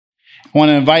I want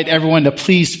to invite everyone to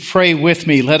please pray with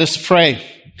me. Let us pray.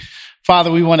 Father,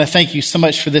 we want to thank you so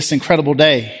much for this incredible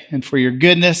day and for your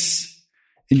goodness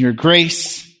and your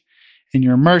grace and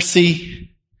your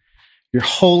mercy, your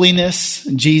holiness.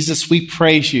 Jesus, we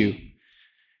praise you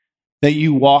that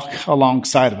you walk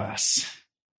alongside of us.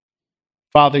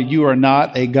 Father, you are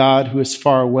not a God who is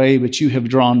far away, but you have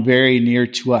drawn very near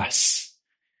to us.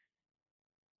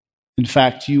 In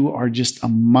fact, you are just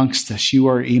amongst us. You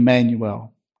are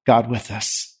Emmanuel, God with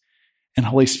us. And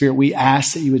Holy Spirit, we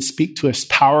ask that you would speak to us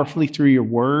powerfully through your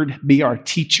word. Be our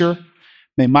teacher.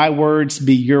 May my words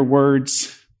be your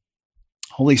words.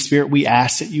 Holy Spirit, we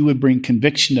ask that you would bring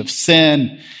conviction of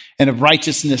sin and of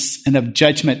righteousness and of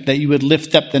judgment, that you would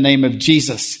lift up the name of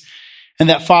Jesus. And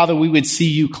that, Father, we would see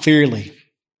you clearly,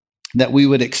 that we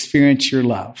would experience your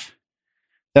love.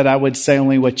 That I would say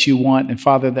only what you want. And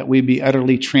Father, that we be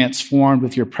utterly transformed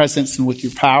with your presence and with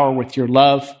your power, with your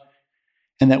love.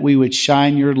 And that we would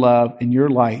shine your love and your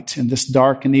light in this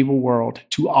dark and evil world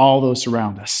to all those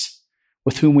around us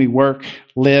with whom we work,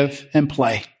 live, and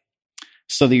play,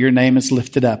 so that your name is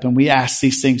lifted up. And we ask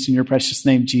these things in your precious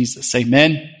name, Jesus.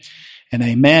 Amen and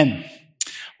amen.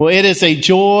 Well, it is a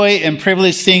joy and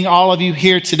privilege seeing all of you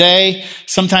here today.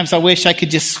 Sometimes I wish I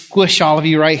could just squish all of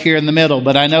you right here in the middle,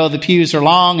 but I know the pews are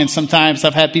long, and sometimes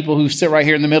I've had people who sit right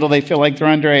here in the middle. They feel like they're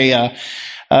under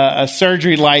a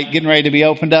surgery light getting ready to be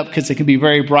opened up because it can be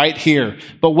very bright here.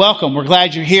 But welcome. We're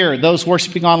glad you're here. Those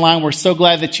worshiping online, we're so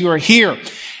glad that you are here.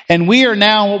 And we are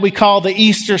now in what we call the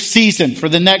Easter season for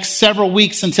the next several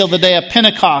weeks until the day of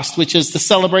Pentecost, which is the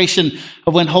celebration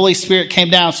of when Holy Spirit came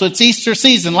down. So it's Easter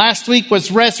season. Last week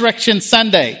was Resurrection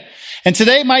Sunday. And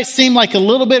today might seem like a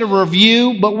little bit of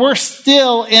review, but we're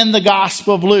still in the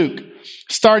Gospel of Luke.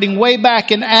 Starting way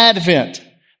back in Advent,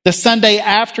 the Sunday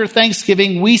after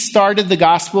Thanksgiving, we started the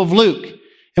Gospel of Luke.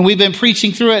 And we've been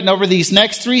preaching through it. And over these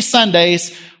next 3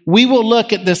 Sundays, we will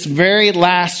look at this very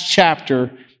last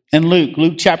chapter in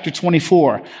Luke chapter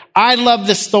 24. I love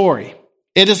this story.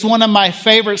 It is one of my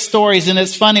favorite stories. And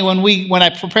it's funny, when I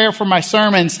prepare for my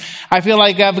sermons, I feel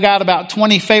like I've got about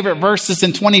 20 favorite verses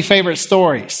and 20 favorite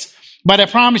stories. But I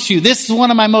promise you, this is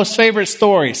one of my most favorite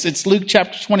stories. It's Luke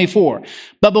chapter 24.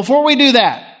 But before we do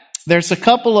that, there's a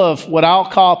couple of what I'll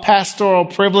call pastoral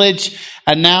privilege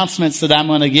announcements that I'm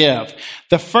going to give.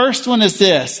 The first one is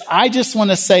this. I just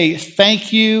want to say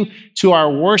thank you to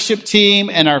our worship team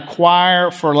and our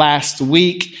choir for last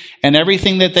week and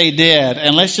everything that they did.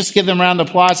 And let's just give them a round of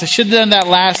applause. I should have done that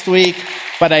last week,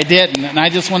 but I didn't. And I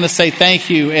just want to say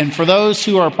thank you. And for those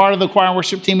who are part of the choir and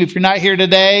worship team, if you're not here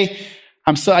today,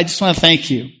 I just want to thank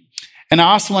you. And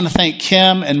I also want to thank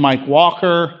Kim and Mike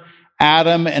Walker,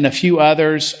 Adam, and a few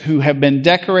others who have been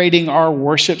decorating our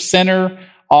worship center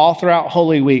all throughout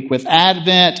Holy Week with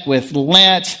Advent, with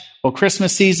Lent,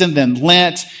 Christmas season, then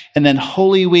Lent, and then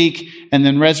Holy Week, and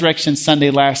then Resurrection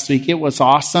Sunday last week. It was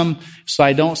awesome. So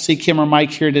I don't see Kim or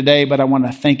Mike here today, but I want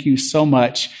to thank you so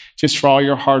much just for all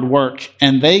your hard work.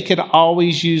 And they could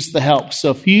always use the help. So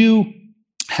if you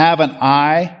have an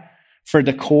eye for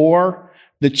decor,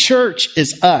 the church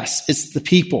is us. It's the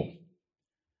people.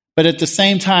 But at the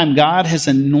same time, God has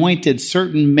anointed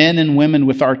certain men and women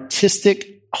with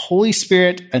artistic Holy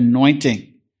Spirit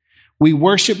anointing. We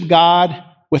worship God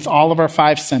with all of our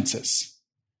 5 senses,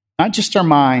 not just our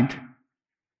mind,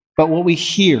 but what we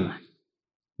hear,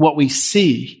 what we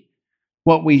see,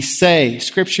 what we say.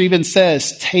 Scripture even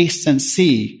says, taste and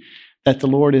see that the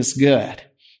Lord is good.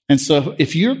 And so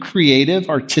if you're creative,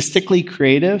 artistically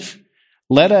creative,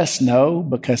 let us know,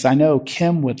 because I know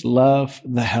Kim would love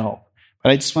the help.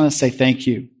 But I just want to say thank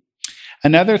you.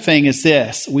 Another thing is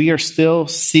this. We are still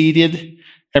seated.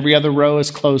 Every other row is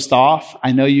closed off.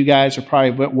 I know you guys are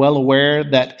probably well aware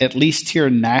that at least here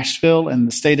in Nashville and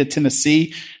the state of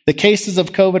Tennessee, the cases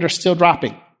of COVID are still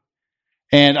dropping.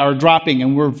 And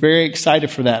we're very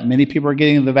excited for that. Many people are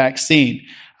getting the vaccine.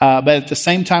 But at the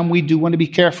same time, we do want to be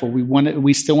careful.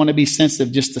 We still want to be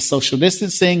sensitive just to social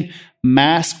distancing,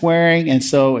 mask wearing. And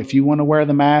so if you want to wear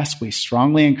the mask, we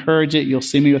strongly encourage it. You'll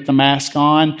see me with the mask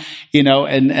on,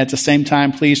 and at the same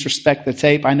time, please respect the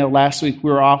tape. I know last week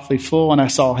we were awfully full and I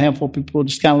saw a handful of people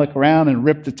just kind of look around and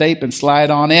rip the tape and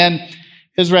slide on in.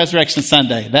 It was Resurrection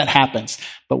Sunday. That happens.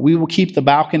 But we will keep the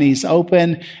balconies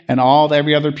open and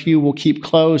every other pew will keep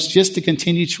closed just to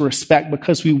continue to respect,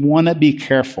 because we want to be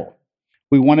careful.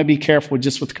 We want to be careful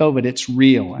just with COVID. It's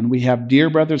real. And we have dear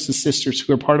brothers and sisters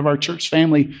who are part of our church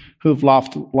family who have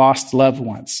lost loved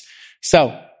ones.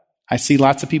 So I see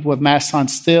lots of people with masks on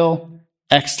still.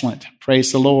 Excellent.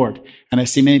 Praise the Lord. And I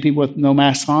see many people with no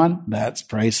masks on. That's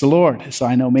praise the Lord. So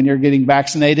I know many are getting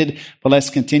vaccinated, but let's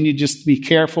continue just to be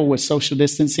careful with social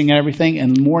distancing and everything.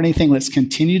 And more than anything, let's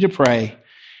continue to pray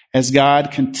as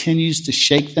God continues to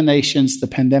shake the nations. The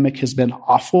pandemic has been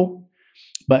awful,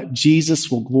 but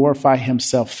Jesus will glorify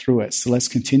himself through it. So let's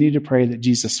continue to pray that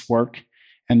Jesus work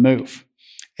and move.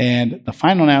 And the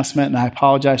final announcement, and I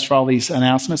apologize for all these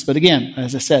announcements, but again,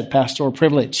 as I said, pastoral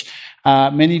privilege.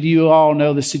 Many of you all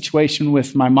know the situation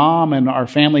with my mom and our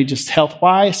family just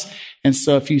health-wise. And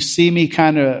so if you see me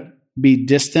kind of be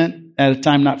distant at a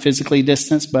time, not physically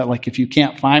distant, but like if you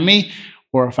can't find me,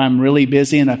 or if I'm really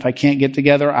busy and if I can't get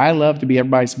together, I love to be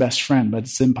everybody's best friend, but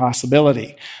it's an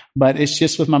impossibility. But it's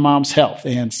just with my mom's health.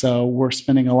 And so we're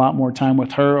spending a lot more time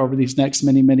with her over these next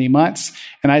many, many months.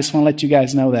 And I just want to let you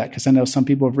guys know that because I know some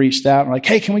people have reached out and like,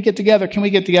 hey, can we get together? Can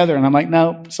we get together? And I'm like,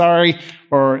 no, sorry.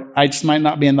 Or I just might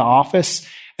not be in the office.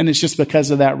 And it's just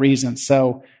because of that reason.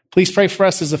 So please pray for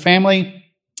us as a family.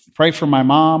 Pray for my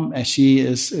mom as she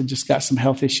is just got some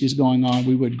health issues going on.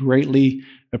 We would greatly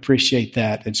appreciate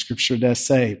that. And Scripture does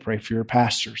say, pray for your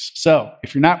pastors. So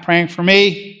if you're not praying for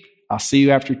me, I'll see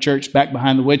you after church back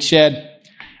behind the woodshed.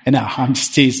 And no, I'm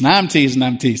just teasing. I'm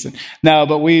teasing. No,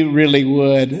 but we really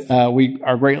would. We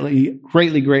are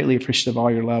greatly appreciative of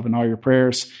all your love and all your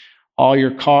prayers, all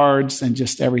your cards, and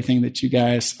just everything that you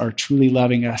guys are truly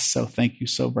loving us. So thank you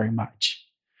so very much.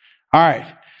 All right.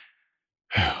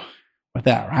 With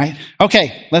that, right?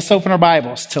 Okay, let's open our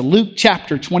Bibles to Luke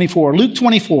chapter 24. Luke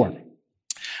 24.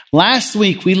 Last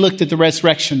week, we looked at the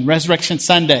Resurrection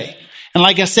Sunday. And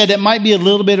like I said, it might be a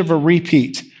little bit of a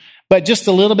repeat, but just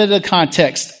a little bit of the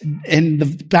context. In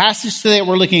the passage today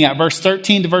we're looking at, verse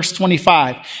 13 to verse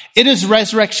 25, it is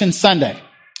Resurrection Sunday.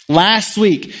 Last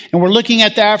week, and we're looking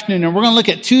at the afternoon, and we're going to look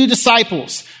at two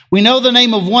disciples. We know the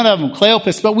name of one of them,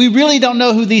 Cleopas, but we really don't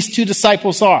know who these two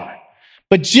disciples are.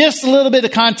 But just a little bit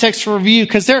of context for review,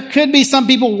 because there could be some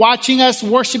people watching us,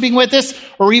 worshiping with us,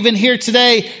 or even here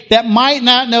today that might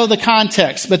not know the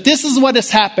context. But this is what has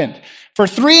happened. For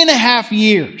 3.5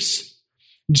 years,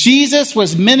 Jesus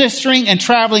was ministering and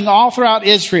traveling all throughout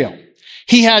Israel.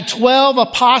 He had 12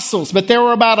 apostles, but there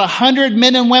were about 100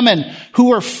 men and women who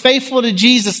were faithful to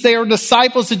Jesus. They were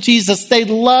disciples of Jesus. They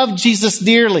loved Jesus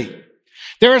dearly.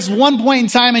 There was one point in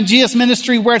time in Jesus'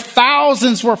 ministry where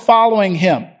thousands were following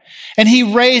him. And he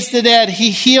raised the dead.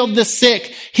 He healed the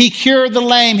sick. He cured the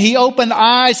lame. He opened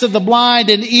eyes of the blind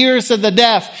and ears of the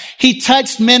deaf. He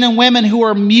touched men and women who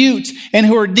were mute and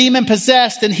who were demon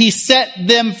possessed, and he set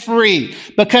them free,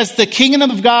 because the kingdom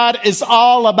of God is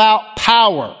all about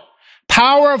power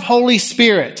of Holy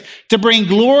Spirit to bring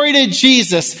glory to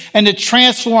Jesus and to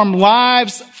transform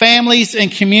lives, families,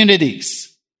 and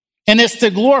communities. And it's to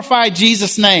glorify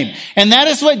Jesus' name. And that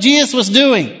is what Jesus was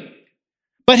doing.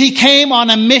 But he came on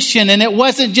a mission, and it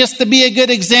wasn't just to be a good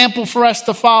example for us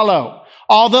to follow,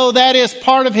 although that is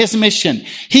part of his mission.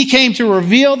 He came to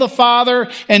reveal the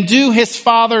Father and do his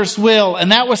Father's will,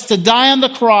 and that was to die on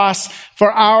the cross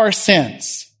for our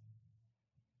sins.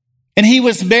 And he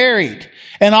was buried.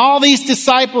 And all these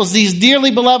disciples, these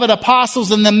dearly beloved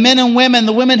apostles, and the men and women,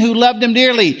 the women who loved him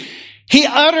dearly, he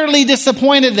utterly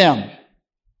disappointed them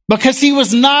because he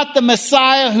was not the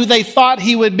Messiah who they thought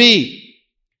he would be.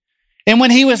 And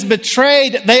when he was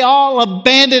betrayed, they all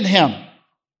abandoned him.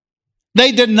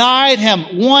 They denied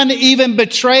him. One even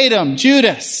betrayed him,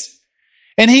 Judas.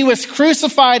 And he was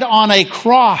crucified on a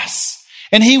cross,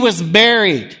 and he was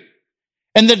buried.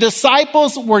 And the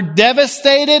disciples were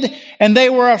devastated, and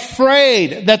they were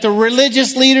afraid that the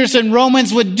religious leaders and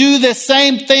Romans would do the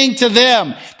same thing to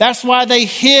them. That's why they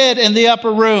hid in the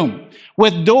upper room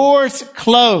with doors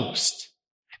closed.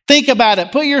 Think about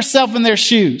it. Put yourself in their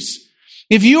shoes.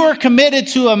 If you are committed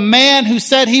to a man who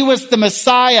said he was the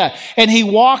Messiah and he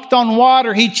walked on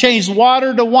water, he changed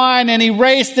water to wine, and he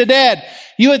raised the dead,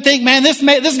 you would think, man,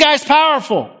 this guy's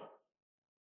powerful.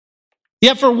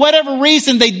 Yet for whatever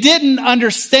reason, they didn't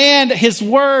understand his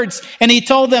words, and he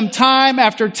told them time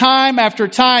after time after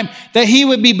time that he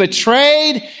would be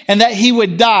betrayed and that he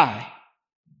would die.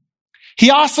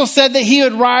 He also said that he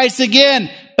would rise again,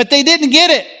 but they didn't get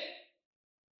it.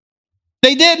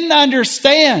 They didn't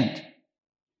understand.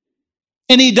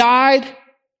 And he died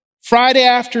Friday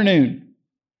afternoon.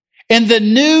 And the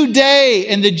new day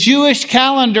in the Jewish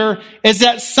calendar is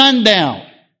at sundown.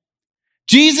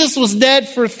 Jesus was dead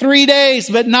for 3 days,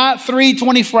 but not 3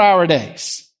 24-hour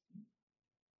days.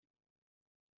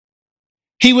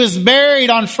 He was buried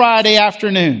on Friday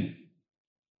afternoon.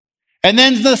 And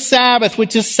then the Sabbath,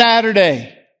 which is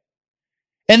Saturday.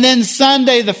 And then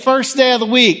Sunday, the first day of the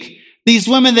week, These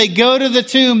women, they go to the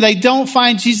tomb. They don't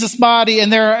find Jesus' body,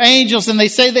 and there are angels, and they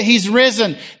say that he's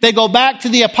risen. They go back to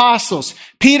the apostles.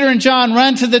 Peter and John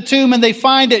run to the tomb, and they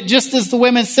find it just as the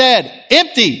women said,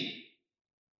 empty.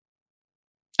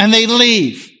 And they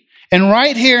leave. And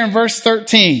right here in verse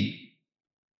 13,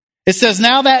 it says,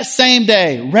 now that same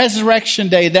day, resurrection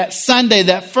day, that Sunday,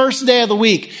 that first day of the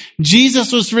week,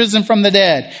 Jesus was risen from the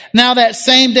dead. Now that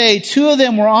same day, two of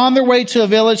them were on their way to a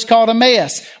village called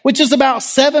Emmaus, which is about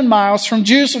 7 miles from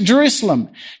Jerusalem.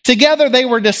 Together they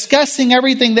were discussing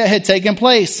everything that had taken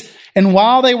place. And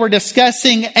while they were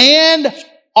discussing and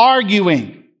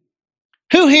arguing,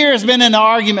 who here has been in an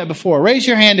argument before? Raise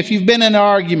your hand if you've been in an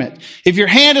argument. If your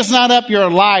hand is not up, you're a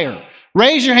liar.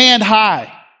 Raise your hand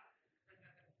high.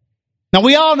 Now,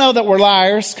 we all know that we're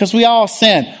liars because we all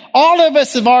sin. All of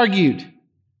us have argued.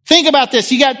 Think about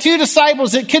this. You got two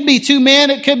disciples. It could be two men.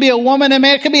 It could be a woman and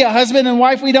man. It could be a husband and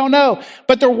wife. We don't know.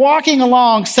 But they're walking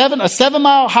along a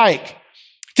 7-mile hike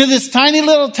to this tiny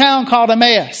little town called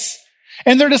Emmaus.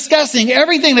 And they're discussing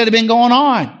everything that had been going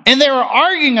on. And they were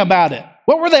arguing about it.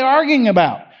 What were they arguing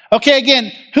about? Okay,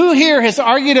 again, who here has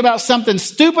argued about something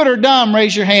stupid or dumb?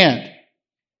 Raise your hand.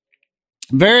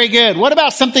 Very good. What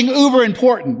about something uber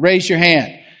important? Raise your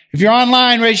hand. If you're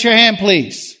online, raise your hand,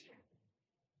 please.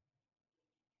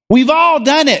 We've all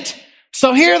done it.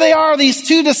 So here they are, these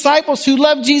two disciples who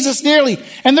love Jesus dearly,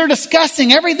 and they're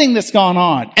discussing everything that's gone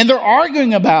on, and they're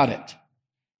arguing about it.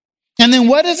 And then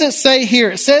what does it say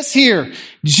here? It says here,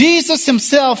 Jesus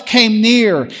himself came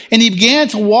near, and he began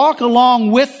to walk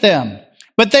along with them,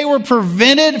 but they were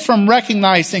prevented from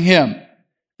recognizing him.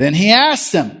 Then he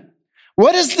asked them,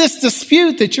 what is this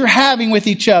dispute that you're having with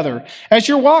each other as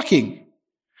you're walking?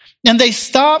 And they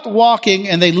stopped walking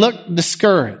and they looked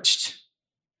discouraged.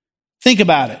 Think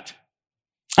about it.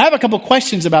 I have a couple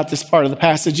questions about this part of the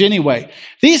passage anyway.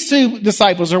 These two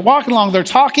disciples are walking along, they're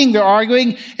talking, they're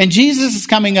arguing, and Jesus is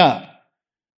coming up.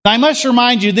 Now, I must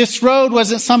remind you, this road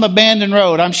wasn't some abandoned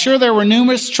road. I'm sure there were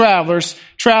numerous travelers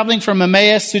traveling from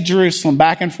Emmaus to Jerusalem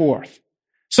back and forth.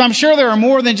 So I'm sure there are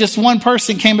more than just one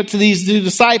person came up to these two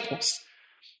disciples.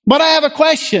 But I have a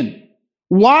question.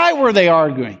 Why were they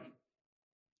arguing?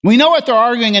 We know what they're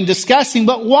arguing and discussing,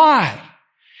 but why?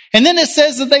 And then it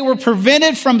says that they were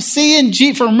prevented from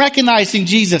from recognizing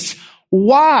Jesus.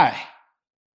 Why?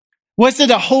 Was it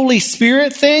a Holy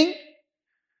Spirit thing?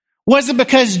 Was it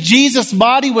because Jesus'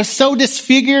 body was so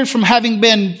disfigured from having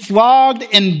been flogged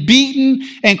and beaten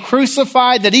and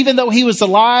crucified that even though he was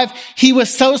alive, he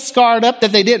was so scarred up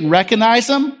that they didn't recognize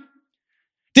him?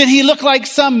 Did he look like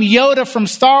some Yoda from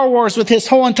Star Wars with his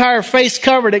whole entire face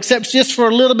covered except just for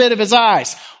a little bit of his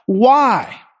eyes?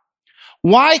 Why?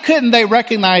 Why couldn't they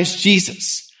recognize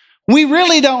Jesus? We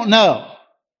really don't know.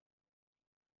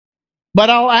 But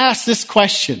I'll ask this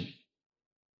question.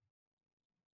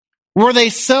 Were they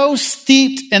so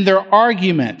steeped in their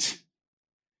argument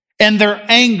and their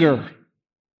anger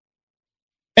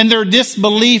and their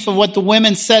disbelief of what the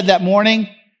women said that morning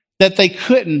that they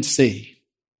couldn't see?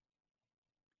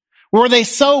 Were they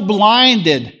so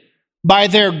blinded by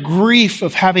their grief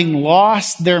of having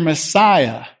lost their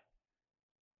Messiah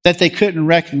that they couldn't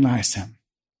recognize him?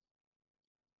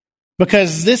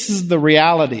 Because this is the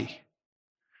reality.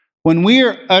 When we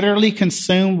are utterly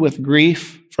consumed with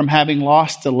grief from having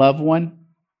lost a loved one,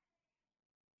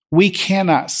 we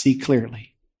cannot see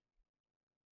clearly.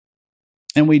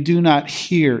 And we do not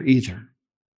hear either.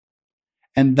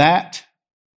 And that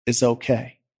is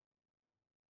okay.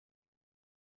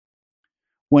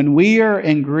 When we are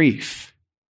in grief,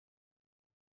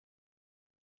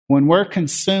 when we're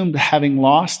consumed having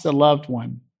lost a loved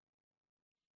one,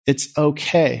 it's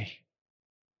okay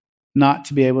not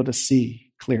to be able to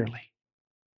see clearly.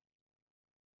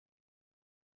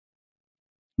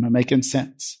 Am I making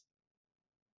sense?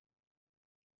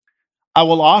 I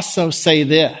will also say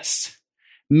this.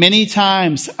 Many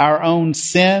times our own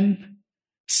sin,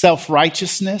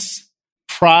 self-righteousness,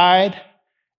 pride,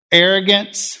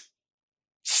 arrogance,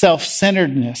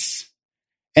 self-centeredness,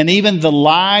 and even the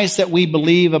lies that we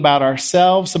believe about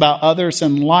ourselves, about others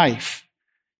in life,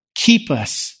 keep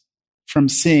us from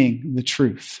seeing the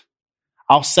truth.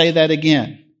 I'll say that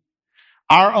again.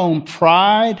 Our own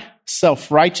pride,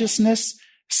 self-righteousness,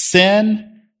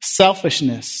 sin,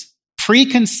 selfishness,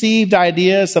 preconceived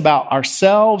ideas about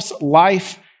ourselves,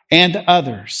 life, and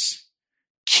others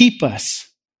keep us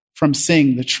from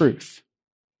seeing the truth.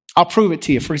 I'll prove it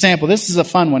to you. For example, this is a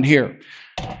fun one here.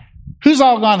 Who's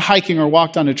all gone hiking or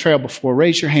walked on a trail before?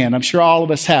 Raise your hand. I'm sure all of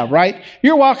us have, right?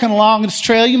 You're walking along this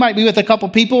trail. You might be with a couple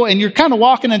people and you're kind of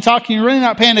walking and talking. You're really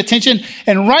not paying attention.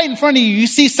 And right in front of you, you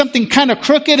see something kind of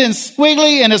crooked and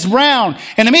squiggly and it's brown.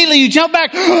 And immediately you jump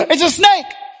back. It's a snake.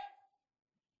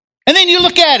 And then you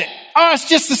look at it. Oh, it's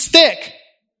just a stick.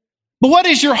 But what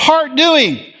is your heart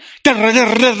doing? But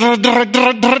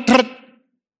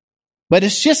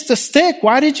it's just a stick.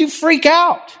 Why did you freak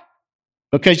out?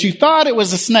 Because you thought it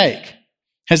was a snake.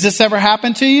 Has this ever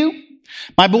happened to you?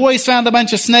 My boys found a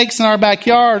bunch of snakes in our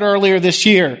backyard earlier this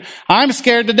year. I'm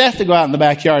scared to death to go out in the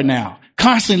backyard now.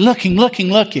 Constantly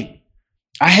looking.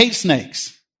 I hate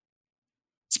snakes.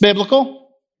 It's biblical.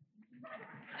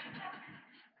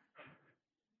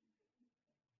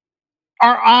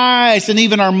 Our eyes and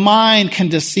even our mind can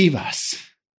deceive us.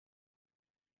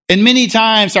 And many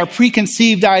times our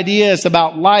preconceived ideas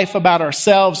about life, about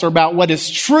ourselves, or about what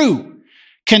is true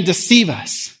can deceive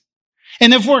us.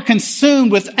 And if we're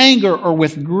consumed with anger or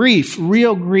with grief,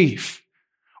 real grief,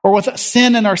 or with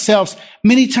sin in ourselves,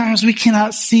 many times we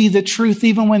cannot see the truth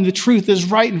even when the truth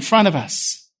is right in front of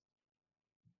us.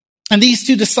 And these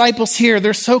two disciples here,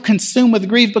 they're so consumed with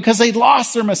grief because they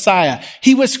lost their Messiah.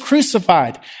 He was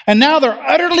crucified. And now they're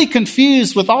utterly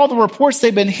confused with all the reports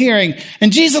they've been hearing.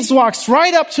 And Jesus walks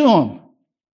right up to them.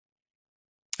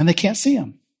 And they can't see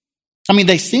him. I mean,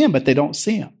 they see him, but they don't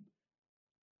see him.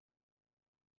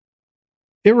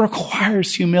 It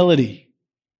requires humility.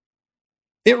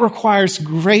 It requires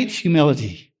great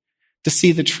humility to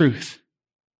see the truth.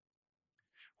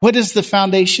 What is the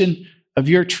foundation of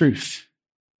your truth?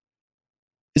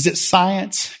 Is it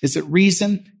science? Is it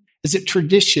reason? Is it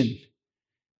tradition?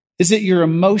 Is it your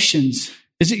emotions?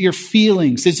 Is it your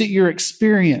feelings? Is it your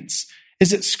experience?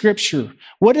 Is it scripture?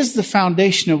 What is the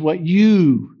foundation of what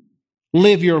you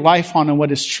live your life on and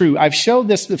what is true? I've showed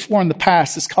this before in the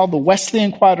past. It's called the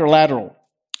Wesleyan Quadrilateral.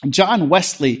 John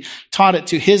Wesley taught it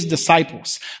to his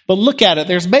disciples. But look at it.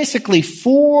 There's basically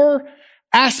 4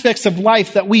 aspects of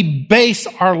life that we base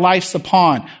our lives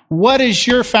upon. What is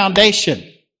your foundation?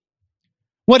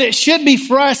 What it should be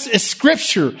for us is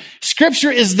Scripture.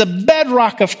 Scripture is the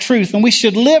bedrock of truth, and we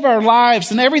should live our lives,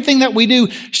 and everything that we do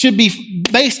should be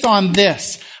based on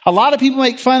this. A lot of people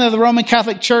make fun of the Roman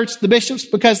Catholic Church, the bishops,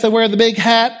 because they wear the big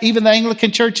hat. Even the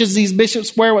Anglican churches, these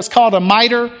bishops wear what's called a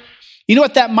mitre. You know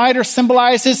what that mitre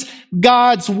symbolizes?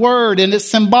 God's word, and it's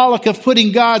symbolic of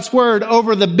putting God's word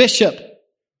over the bishop,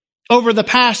 over the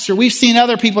pastor. We've seen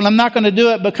other people, and I'm not going to do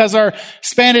it because our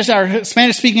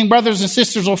Spanish-speaking brothers and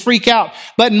sisters will freak out.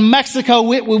 But in Mexico,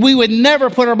 we would never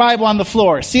put our Bible on the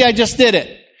floor. See, I just did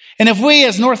it. And if we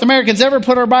as North Americans ever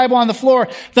put our Bible on the floor,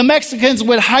 the Mexicans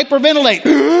would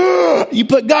hyperventilate. You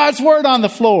put God's word on the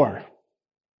floor.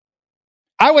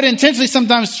 I would intentionally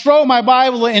sometimes throw my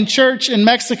Bible in church in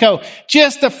Mexico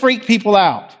just to freak people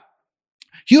out.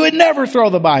 You would never throw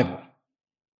the Bible.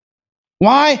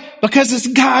 Why? Because it's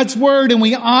God's word and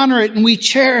we honor it and we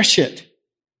cherish it.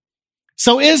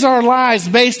 So is our lives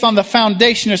based on the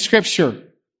foundation of Scripture,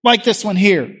 like this one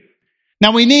here?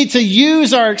 Now we need to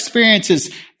use our experiences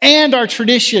and our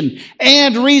tradition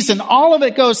and reason. All of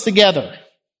it goes together.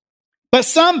 But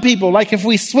some people, like if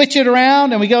we switch it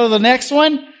around and we go to the next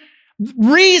one,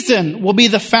 reason will be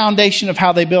the foundation of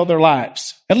how they build their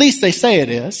lives. At least they say it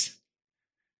is.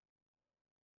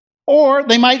 Or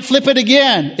they might flip it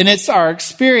again, and it's our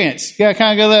experience. You got to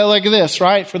kind of go like this,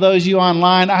 right? For those of you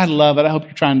online, I love it. I hope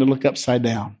you're trying to look upside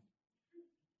down.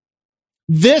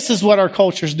 This is what our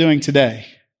culture is doing today.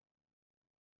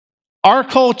 Our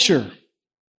culture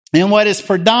and what is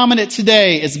predominant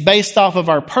today is based off of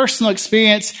our personal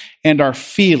experience and our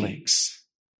feelings.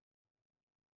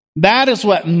 That is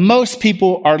what most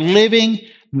people are living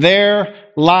their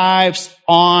lives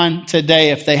on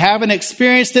today. If they haven't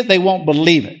experienced it, they won't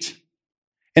believe it.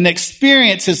 And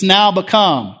experience has now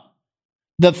become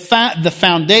the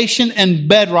foundation and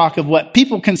bedrock of what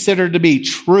people consider to be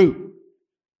true.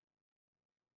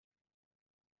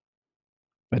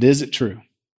 But is it true?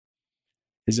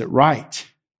 Is it right?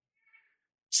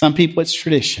 Some people, it's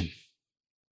tradition.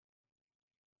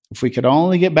 If we could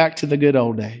only get back to the good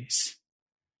old days,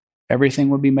 everything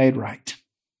would be made right.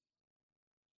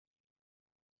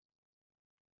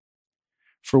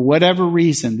 For whatever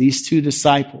reason, these 2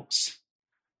 disciples,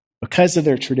 because of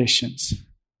their traditions,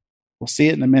 we'll see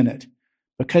it in a minute,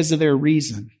 because of their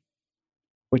reason,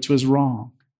 which was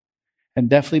wrong, and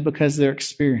definitely because of their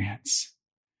experience,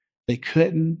 they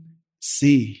couldn't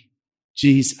see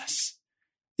Jesus,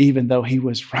 even though he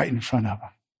was right in front of them.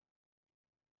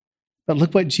 But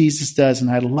look what Jesus does, and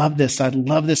I love this. I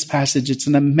love this passage. It's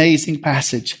an amazing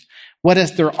passage. What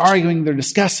is they're arguing, they're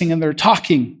discussing, and they're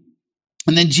talking.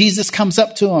 And then Jesus comes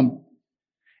up to them.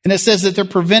 And it says that they're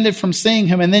prevented from seeing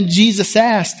him. And then Jesus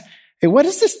asked, hey, what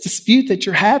is this dispute that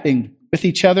you're having with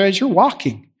each other as you're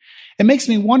walking? it makes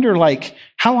me wonder, like,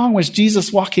 how long was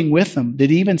Jesus walking with them? Did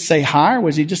he even say hi? Or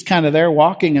was he just kind of there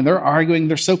walking and they're arguing?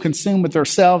 They're so consumed with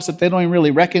themselves that they don't even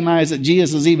really recognize that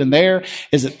Jesus is even there.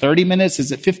 Is it 30 minutes?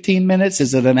 Is it 15 minutes?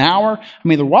 Is it an hour? I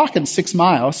mean, they're walking 6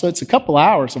 miles, so it's a couple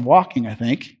hours of walking, I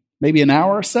think. Maybe an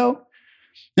hour or so.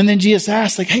 And then Jesus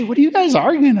asked, like, hey, what are you guys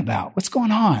arguing about? What's going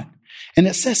on? And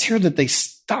it says here that they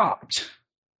stopped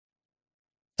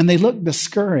and they looked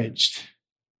discouraged.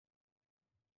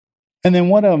 And then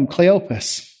one of them,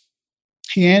 Cleopas,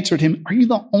 he answered him, are you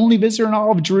the only visitor in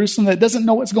all of Jerusalem that doesn't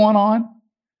know what's going on?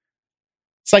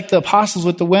 It's like the apostles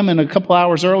with the women a couple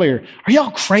hours earlier. Are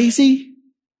y'all crazy?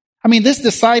 I mean, this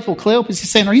disciple, Cleopas, he's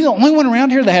saying, are you the only one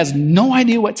around here that has no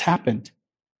idea what's happened?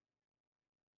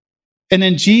 And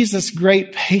in Jesus'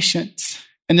 great patience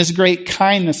and this great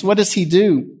kindness, what does he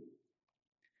do?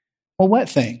 Well, what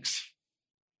things?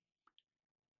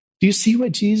 Do you see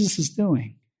what Jesus is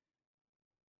doing?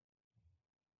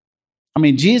 I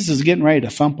mean, Jesus is getting ready to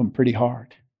thump them pretty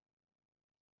hard.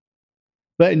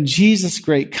 But in Jesus'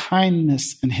 great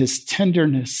kindness and his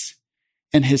tenderness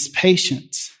and his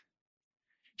patience,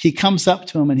 he comes up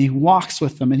to them and he walks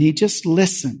with them and he just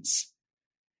listens.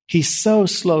 He's so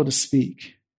slow to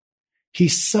speak.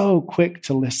 He's so quick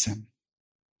to listen.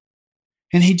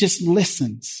 And he just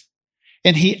listens.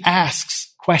 And he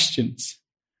asks questions.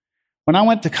 When I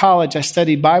went to college, I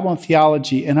studied Bible and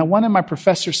theology, and I wanted my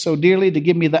professors so dearly to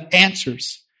give me the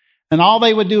answers. And all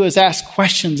they would do is ask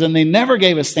questions, and they never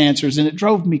gave us the answers, and it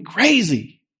drove me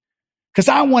crazy because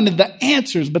I wanted the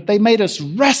answers, but they made us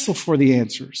wrestle for the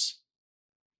answers.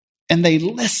 And they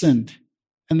listened,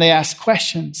 and they asked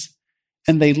questions,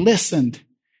 and they listened,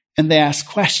 and they asked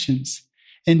questions.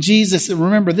 And Jesus,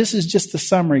 remember, this is just the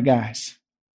summary, guys.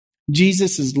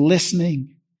 Jesus is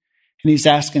listening, and he's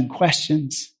asking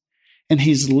questions. And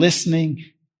he's listening,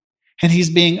 and he's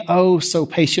being oh so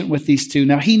patient with these two.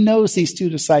 Now, he knows these two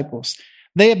disciples.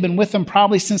 They have been with him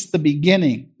probably since the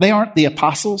beginning. They aren't the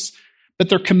apostles, but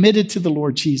they're committed to the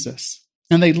Lord Jesus.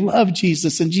 And they love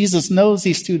Jesus, and Jesus knows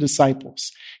these two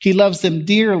disciples. He loves them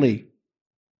dearly.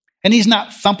 And he's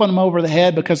not thumping them over the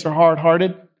head because they're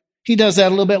hard-hearted. He does that a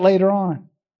little bit later on.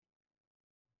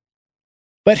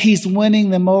 But he's winning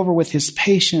them over with his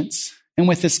patience and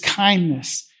with his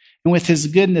kindness. And with his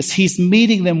goodness, he's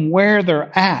meeting them where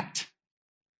they're at.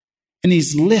 And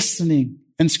he's listening.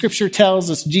 And scripture tells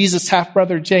us, Jesus'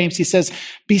 half-brother James, he says,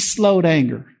 be slow to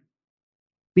anger.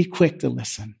 Be quick to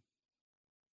listen.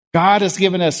 God has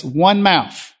given us one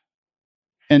mouth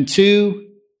and two.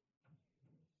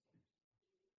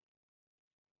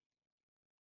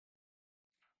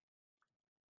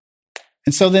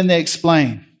 And so then they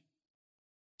explain.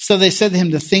 So they said to him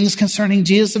the things concerning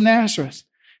Jesus of Nazareth,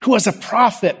 who was a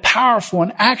prophet, powerful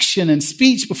in action and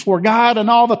speech before God and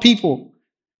all the people.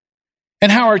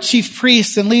 And how our chief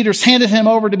priests and leaders handed him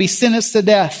over to be sentenced to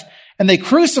death, and they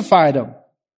crucified him.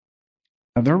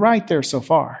 Now, they're right there so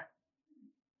far.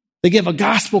 They give a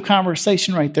gospel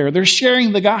conversation right there. They're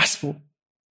sharing the gospel.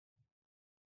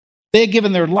 They had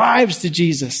given their lives to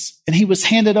Jesus, and he was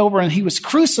handed over and he was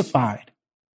crucified.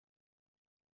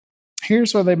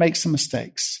 Here's where they make some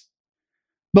mistakes.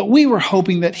 But we were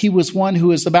hoping that he was one who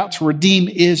was about to redeem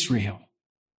Israel.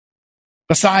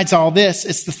 Besides all this,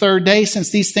 it's the third day since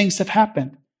these things have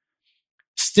happened.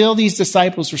 Still, these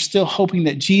disciples are still hoping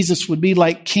that Jesus would be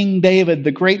like King David,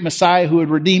 the great Messiah who would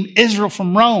redeem Israel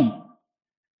from Rome.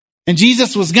 And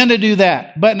Jesus was going to do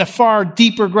that, but in a far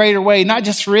deeper, greater way, not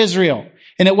just for Israel.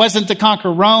 And it wasn't to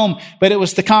conquer Rome, but it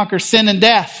was to conquer sin and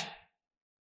death.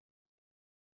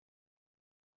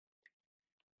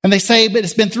 And they say, but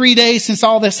it's been 3 days since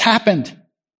all this happened.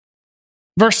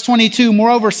 Verse 22,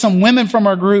 moreover, some women from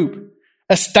our group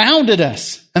astounded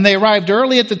us, and they arrived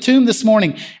early at the tomb this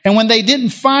morning. And when they didn't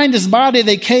find his body,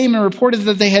 they came and reported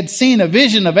that they had seen a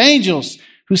vision of angels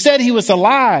who said he was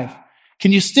alive.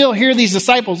 Can you still hear these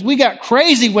disciples? We got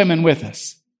crazy women with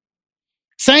us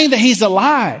saying that he's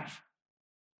alive.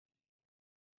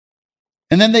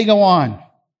 And then they go on.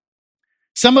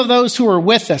 Some of those who were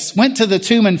with us went to the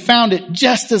tomb and found it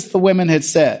just as the women had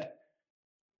said,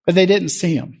 but they didn't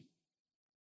see him.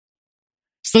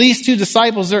 So these two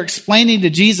disciples are explaining to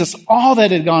Jesus all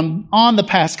that had gone on the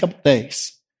past couple of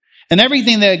days and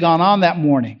everything that had gone on that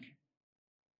morning.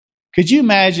 Could you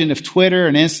imagine if Twitter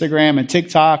and Instagram and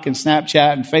TikTok and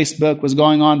Snapchat and Facebook was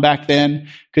going on back then?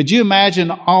 Could you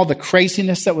imagine all the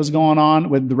craziness that was going on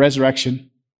with the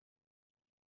resurrection?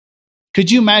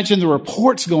 Could you imagine the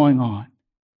reports going on?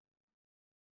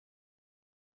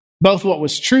 Both what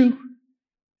was true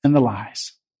and the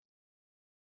lies.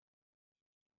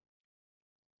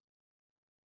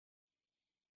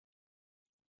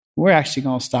 We're actually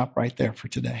going to stop right there for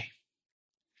today.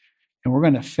 And we're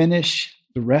going to finish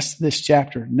the rest of this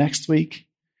chapter next week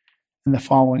and the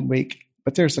following week.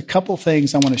 But there's a couple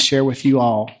things I want to share with you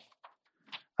all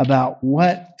about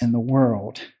what in the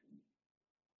world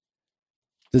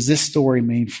does this story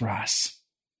mean for us.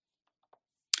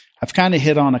 I've kind of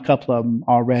hit on a couple of them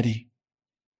already.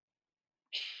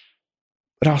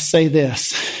 But I'll say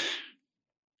this,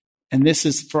 and this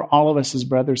is for all of us as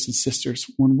brothers and sisters.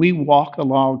 When we walk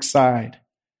alongside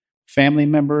family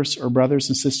members or brothers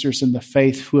and sisters in the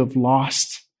faith who have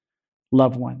lost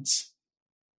loved ones,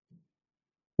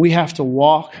 we have to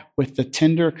walk with the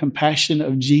tender compassion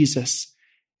of Jesus,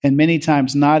 and many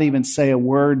times not even say a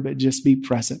word, but just be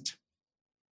present.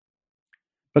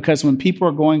 Because when people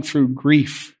are going through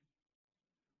grief,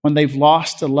 when they've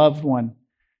lost a loved one,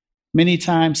 many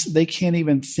times they can't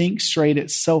even think straight.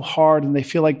 It's so hard, and they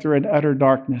feel like they're in utter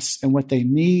darkness. And what they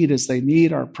need is they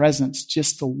need our presence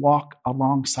just to walk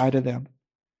alongside of them.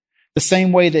 The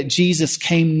same way that Jesus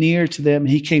came near to them,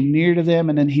 he came near to them,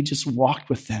 and then he just walked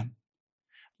with them,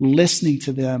 listening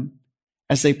to them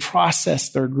as they process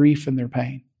their grief and their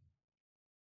pain.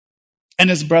 And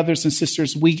as brothers and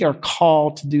sisters, we are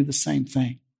called to do the same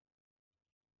thing.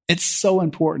 It's so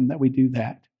important that we do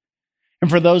that. And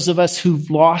for those of us who've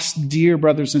lost dear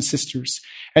brothers and sisters,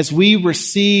 as we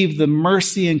receive the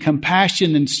mercy and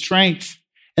compassion and strength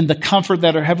and the comfort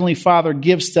that our Heavenly Father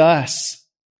gives to us,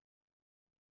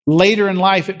 later in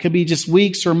life, it could be just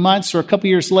weeks or months or a couple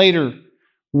years later,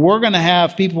 we're going to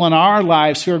have people in our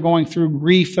lives who are going through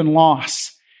grief and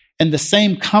loss. And the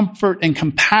same comfort and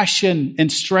compassion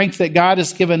and strength that God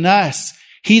has given us,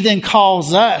 he then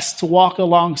calls us to walk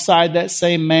alongside that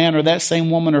same man or that same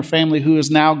woman or family who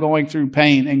is now going through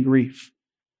pain and grief.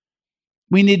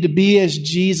 We need to be as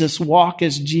Jesus, walk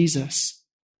as Jesus,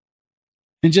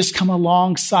 and just come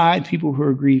alongside people who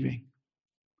are grieving.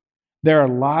 There are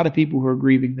a lot of people who are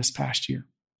grieving this past year.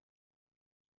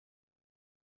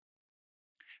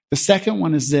 The second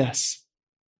one is this.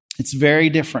 It's very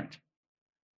different.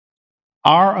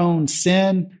 Our own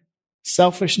sin,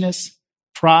 selfishness,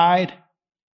 pride,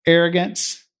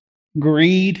 arrogance,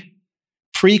 greed,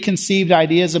 preconceived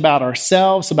ideas about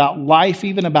ourselves, about life,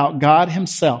 even about God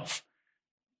himself,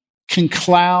 can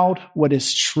cloud what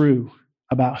is true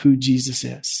about who Jesus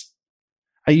is.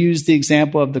 I use the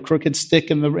example of the crooked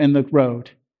stick in the road,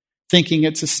 thinking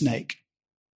it's a snake.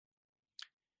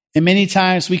 And many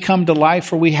times we come to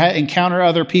life where we encounter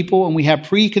other people and we have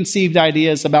preconceived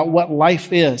ideas about what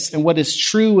life is and what is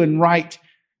true and right.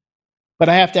 But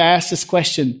I have to ask this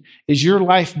question, is your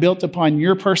life built upon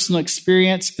your personal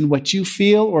experience and what you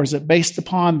feel, or is it based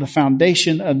upon the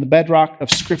foundation and the bedrock of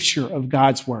Scripture, of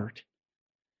God's Word?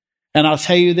 And I'll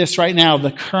tell you this right now,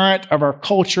 the current of our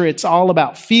culture, it's all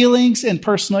about feelings and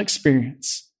personal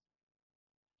experience.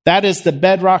 That is the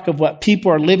bedrock of what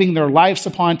people are living their lives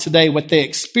upon today, what they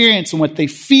experience and what they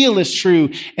feel is true,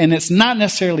 and it's not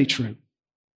necessarily true.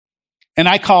 And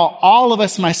I call all of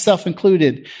us, myself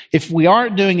included, if we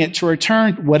aren't doing it, to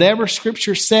return whatever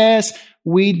Scripture says,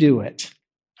 we do it.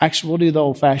 Actually, we'll do the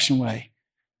old-fashioned way.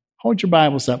 Hold your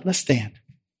Bibles up. Let's stand.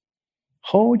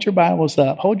 Hold your Bibles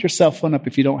up. Hold your cell phone up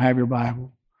if you don't have your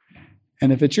Bible.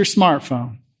 And if it's your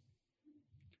smartphone,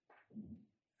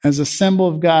 as a symbol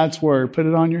of God's Word, put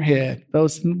it on your head.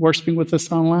 Those worshiping with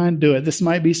us online, do it. This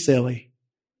might be silly.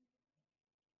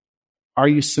 Are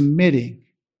you submitting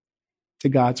to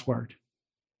God's Word?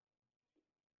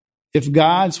 If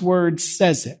God's Word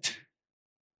says it,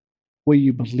 will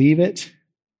you believe it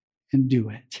and do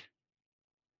it?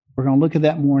 We're going to look at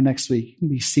that more next week. You can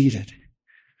be seated.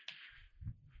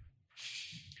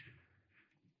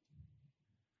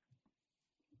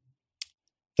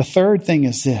 The third thing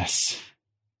is this.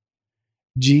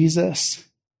 Jesus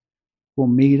will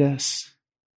meet us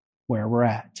where we're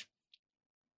at.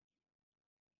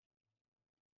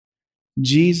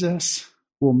 Jesus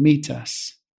will meet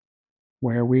us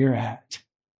where we are at.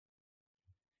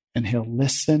 And he'll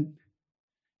listen,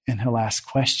 and he'll ask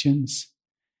questions,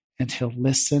 and he'll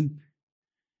listen,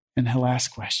 and he'll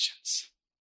ask questions.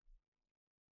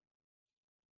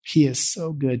 He is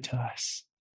so good to us.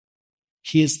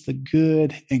 He is the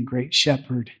good and great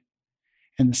shepherd.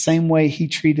 And the same way he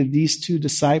treated these two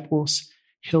disciples,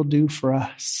 he'll do for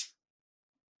us.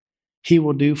 He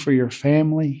will do for your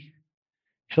family.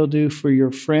 He'll do for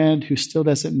your friend who still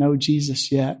doesn't know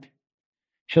Jesus yet.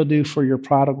 He'll do for your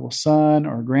prodigal son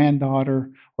or granddaughter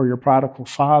or your prodigal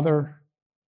father.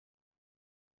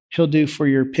 He'll do for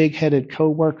your pig-headed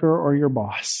coworker or your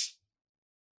boss.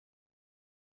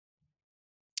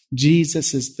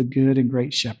 Jesus is the good and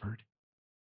great shepherd.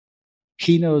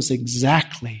 He knows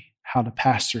exactly how to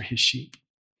pasture his sheep.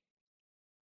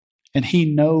 And he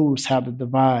knows how to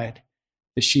divide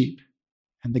the sheep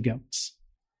and the goats.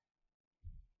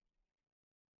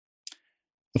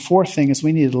 The fourth thing is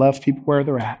we need to love people where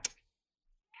they're at.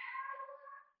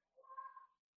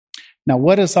 Now,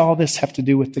 what does all this have to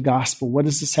do with the gospel? What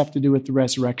does this have to do with the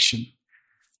resurrection?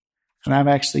 And I've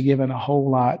actually given a whole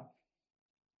lot.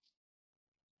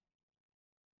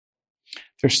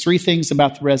 There's three things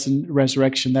about the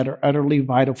resurrection that are utterly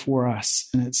vital for us,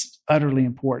 and it's utterly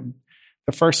important.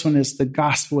 The first one is the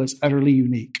gospel is utterly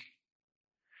unique.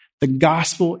 The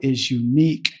gospel is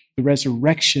unique. The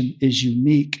resurrection is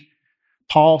unique.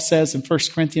 Paul says in 1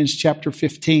 Corinthians chapter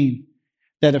 15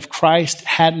 that if Christ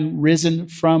hadn't risen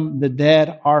from the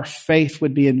dead, our faith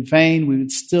would be in vain. We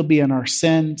would still be in our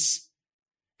sins,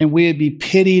 and we would be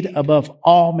pitied above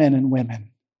all men and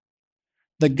women.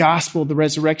 The gospel, the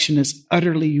resurrection is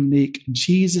utterly unique.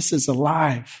 Jesus is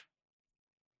alive.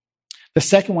 The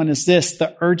second one is this,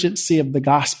 the urgency of the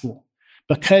gospel.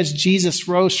 Because Jesus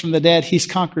rose from the dead, he's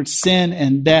conquered sin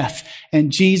and death,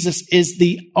 and Jesus is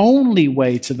the only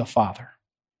way to the Father.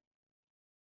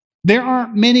 There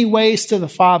aren't many ways to the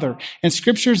Father, and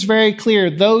Scripture is very clear.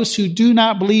 Those who do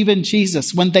not believe in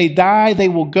Jesus, when they die, they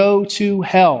will go to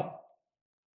hell.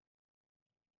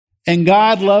 And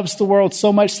God loves the world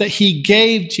so much that he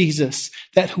gave Jesus,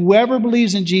 that whoever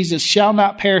believes in Jesus shall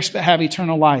not perish but have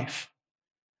eternal life.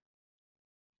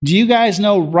 Do you guys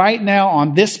know right now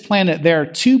on this planet there are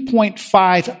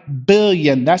 2.5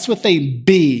 billion, that's what they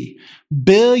be,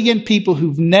 billion people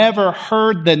who've never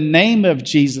heard the name of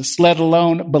Jesus, let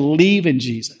alone believe in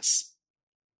Jesus.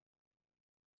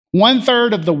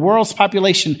 1/3 of the world's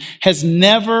population has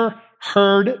never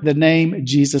heard the name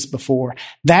Jesus before.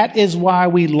 That is why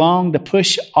we long to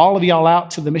push all of y'all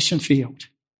out to the mission field.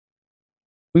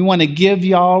 We want to give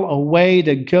y'all a way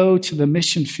to go to the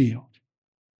mission field.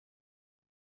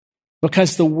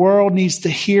 Because the world needs to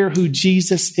hear who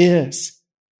Jesus is.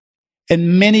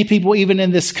 And many people, even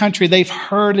in this country, they've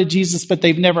heard of Jesus, but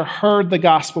they've never heard the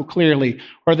gospel clearly,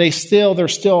 or they're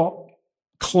still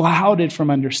clouded from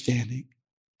understanding.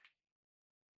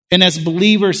 And as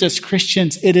believers, as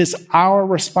Christians, it is our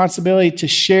responsibility to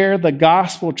share the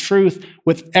gospel truth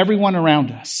with everyone around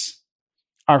us.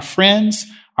 Our friends,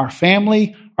 our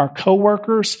family, our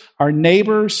coworkers, our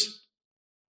neighbors.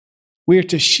 We are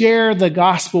to share the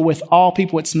gospel with all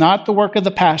people. It's not the work of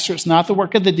the pastor. It's not the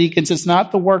work of the deacons. It's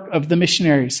not the work of the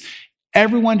missionaries.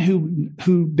 Everyone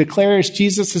who declares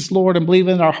Jesus is Lord and believes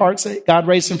in our hearts that God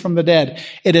raised him from the dead,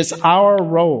 it is our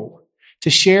role to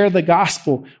share the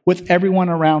gospel with everyone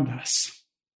around us.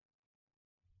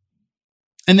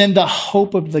 And then the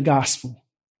hope of the gospel.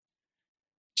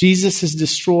 Jesus has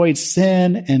destroyed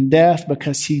sin and death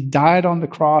because he died on the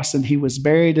cross and he was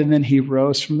buried and then he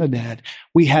rose from the dead.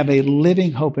 We have a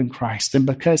living hope in Christ. And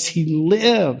because he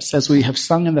lives, as we have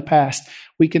sung in the past,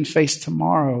 we can face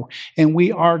tomorrow. And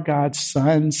we are God's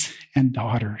sons and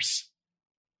daughters.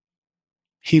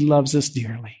 He loves us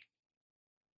dearly.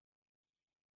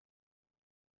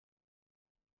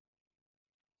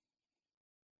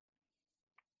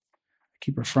 I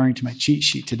keep referring to my cheat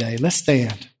sheet today. Let's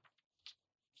stand.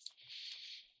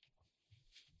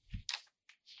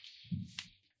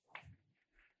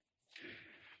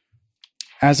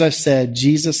 As I've said,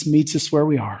 Jesus meets us where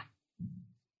we are.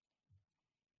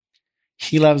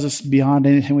 He loves us beyond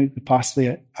anything we could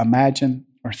possibly imagine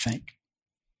or think.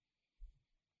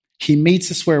 He meets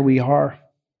us where we are.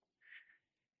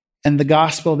 And the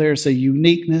gospel, there's a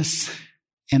uniqueness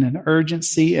and an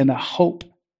urgency and a hope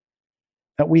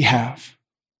that we have.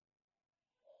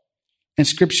 And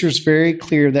Scripture is very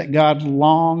clear that God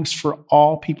longs for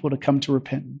all people to come to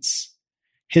repentance.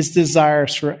 His desire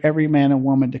is for every man and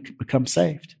woman to become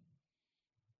saved.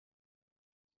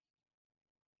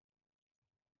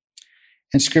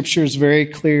 And Scripture is very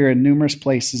clear in numerous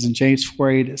places. In James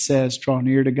 4:8, it says, draw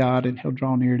near to God and he'll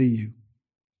draw near to you.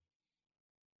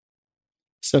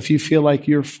 So if you feel like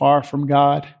you're far from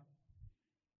God,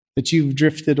 that you've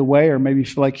drifted away, or maybe you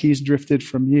feel like he's drifted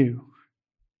from you,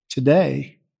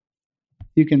 today,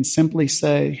 you can simply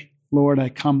say, Lord, I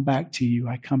come back to you.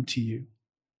 I come to you.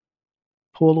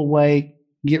 Pull away,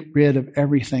 get rid of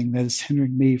everything that is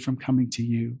hindering me from coming to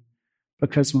you.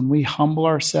 Because when we humble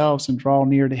ourselves and draw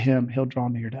near to him, he'll draw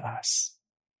near to us.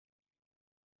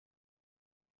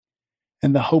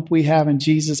 And the hope we have in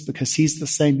Jesus, because he's the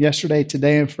same yesterday,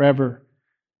 today, and forever,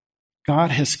 God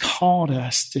has called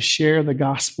us to share the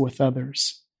gospel with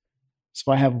others.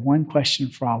 So I have one question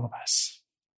for all of us.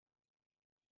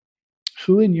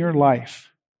 Who in your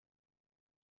life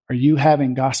are you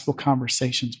having gospel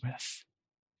conversations with?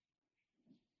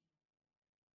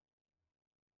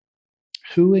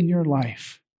 Who in your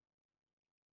life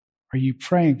are you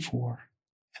praying for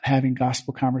and having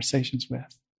gospel conversations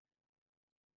with?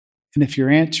 And if your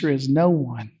answer is no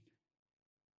one,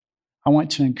 I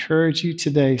want to encourage you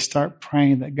today, start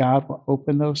praying that God will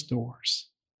open those doors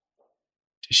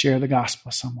to share the gospel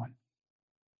with someone.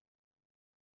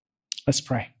 Let's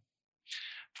pray.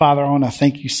 Father, I want to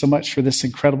thank you so much for this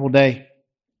incredible day.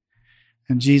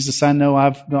 And Jesus, I know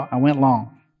I went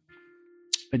long.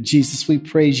 But Jesus, we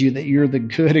praise you that you're the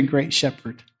good and great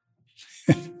shepherd.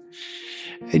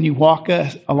 And you walk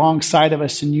alongside of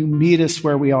us and you meet us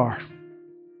where we are.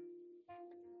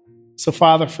 So,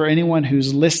 Father, for anyone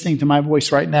who's listening to my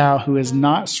voice right now who has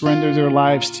not surrendered their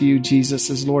lives to you, Jesus,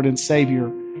 as Lord and Savior,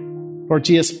 Lord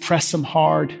Jesus, press them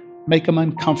hard, make them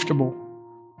uncomfortable.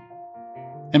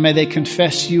 And may they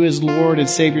confess you as Lord and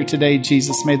Savior today,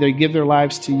 Jesus. May they give their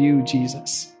lives to you,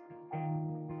 Jesus.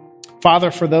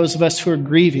 Father, for those of us who are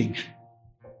grieving,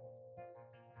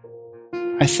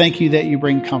 I thank you that you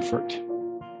bring comfort.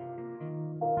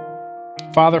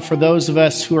 Father, for those of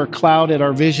us who are clouded,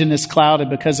 our vision is clouded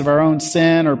because of our own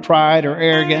sin or pride or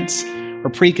arrogance or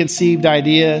preconceived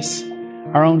ideas,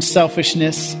 our own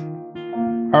selfishness,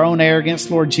 our own arrogance.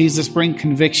 Lord Jesus, bring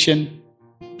conviction,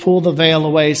 pull the veil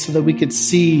away so that we could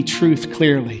see truth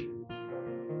clearly.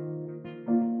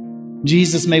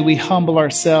 Jesus, may we humble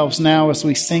ourselves now as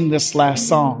we sing this last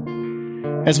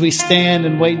song. As we stand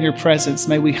and wait in your presence,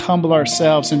 may we humble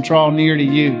ourselves and draw near to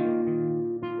you.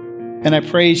 And I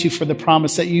praise you for the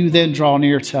promise that you then draw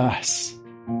near to us.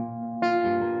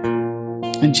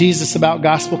 And Jesus, about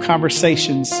Gospel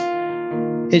Conversations,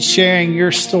 it's sharing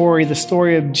your story, the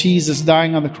story of Jesus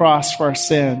dying on the cross for our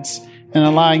sins and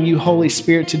allowing you, Holy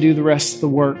Spirit, to do the rest of the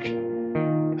work.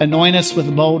 Anoint us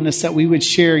with boldness that we would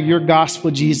share your gospel,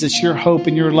 Jesus, your hope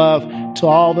and your love to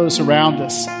all those around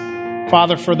us.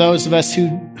 Father, for those of us who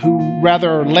rather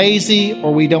are lazy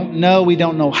or we don't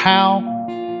know how,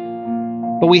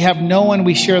 but we have no one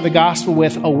we share the gospel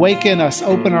with, awaken us,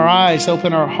 open our eyes,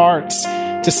 open our hearts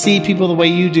to see people the way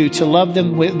you do, to love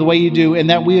them the way you do,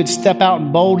 and that we would step out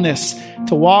in boldness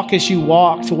to walk as you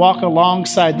walk, to walk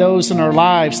alongside those in our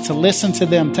lives, to listen to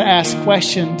them, to ask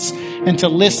questions, and to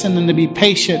listen and to be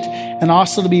patient, and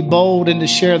also to be bold and to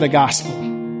share the gospel.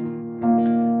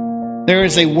 There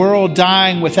is a world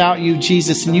dying without you,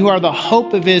 Jesus, and you are the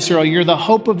hope of Israel. You're the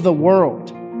hope of the world.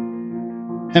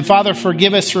 And Father,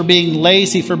 forgive us for being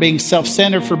lazy, for being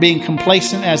self-centered, for being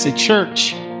complacent as a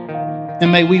church.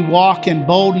 And may we walk in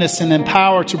boldness and in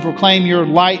power to proclaim your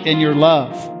light and your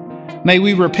love. May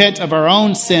we repent of our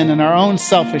own sin and our own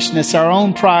selfishness, our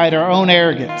own pride, our own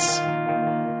arrogance.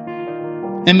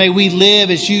 And may we live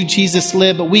as you, Jesus,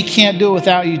 live, but we can't do it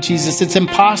without you, Jesus. It's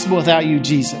impossible without you,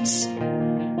 Jesus.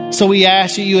 So we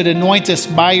ask that you would anoint us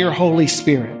by your Holy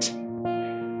Spirit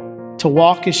to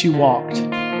walk as you walked,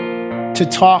 to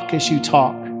talk as you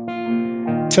talk,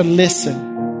 to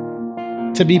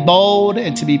listen, to be bold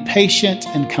and to be patient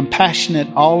and compassionate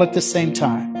all at the same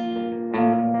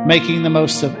time, making the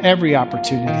most of every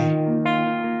opportunity.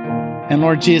 And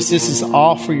Lord Jesus, this is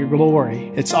all for your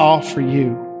glory. It's all for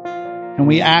you. And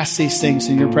we ask these things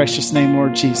in your precious name,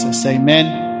 Lord Jesus. Amen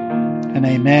and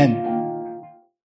amen.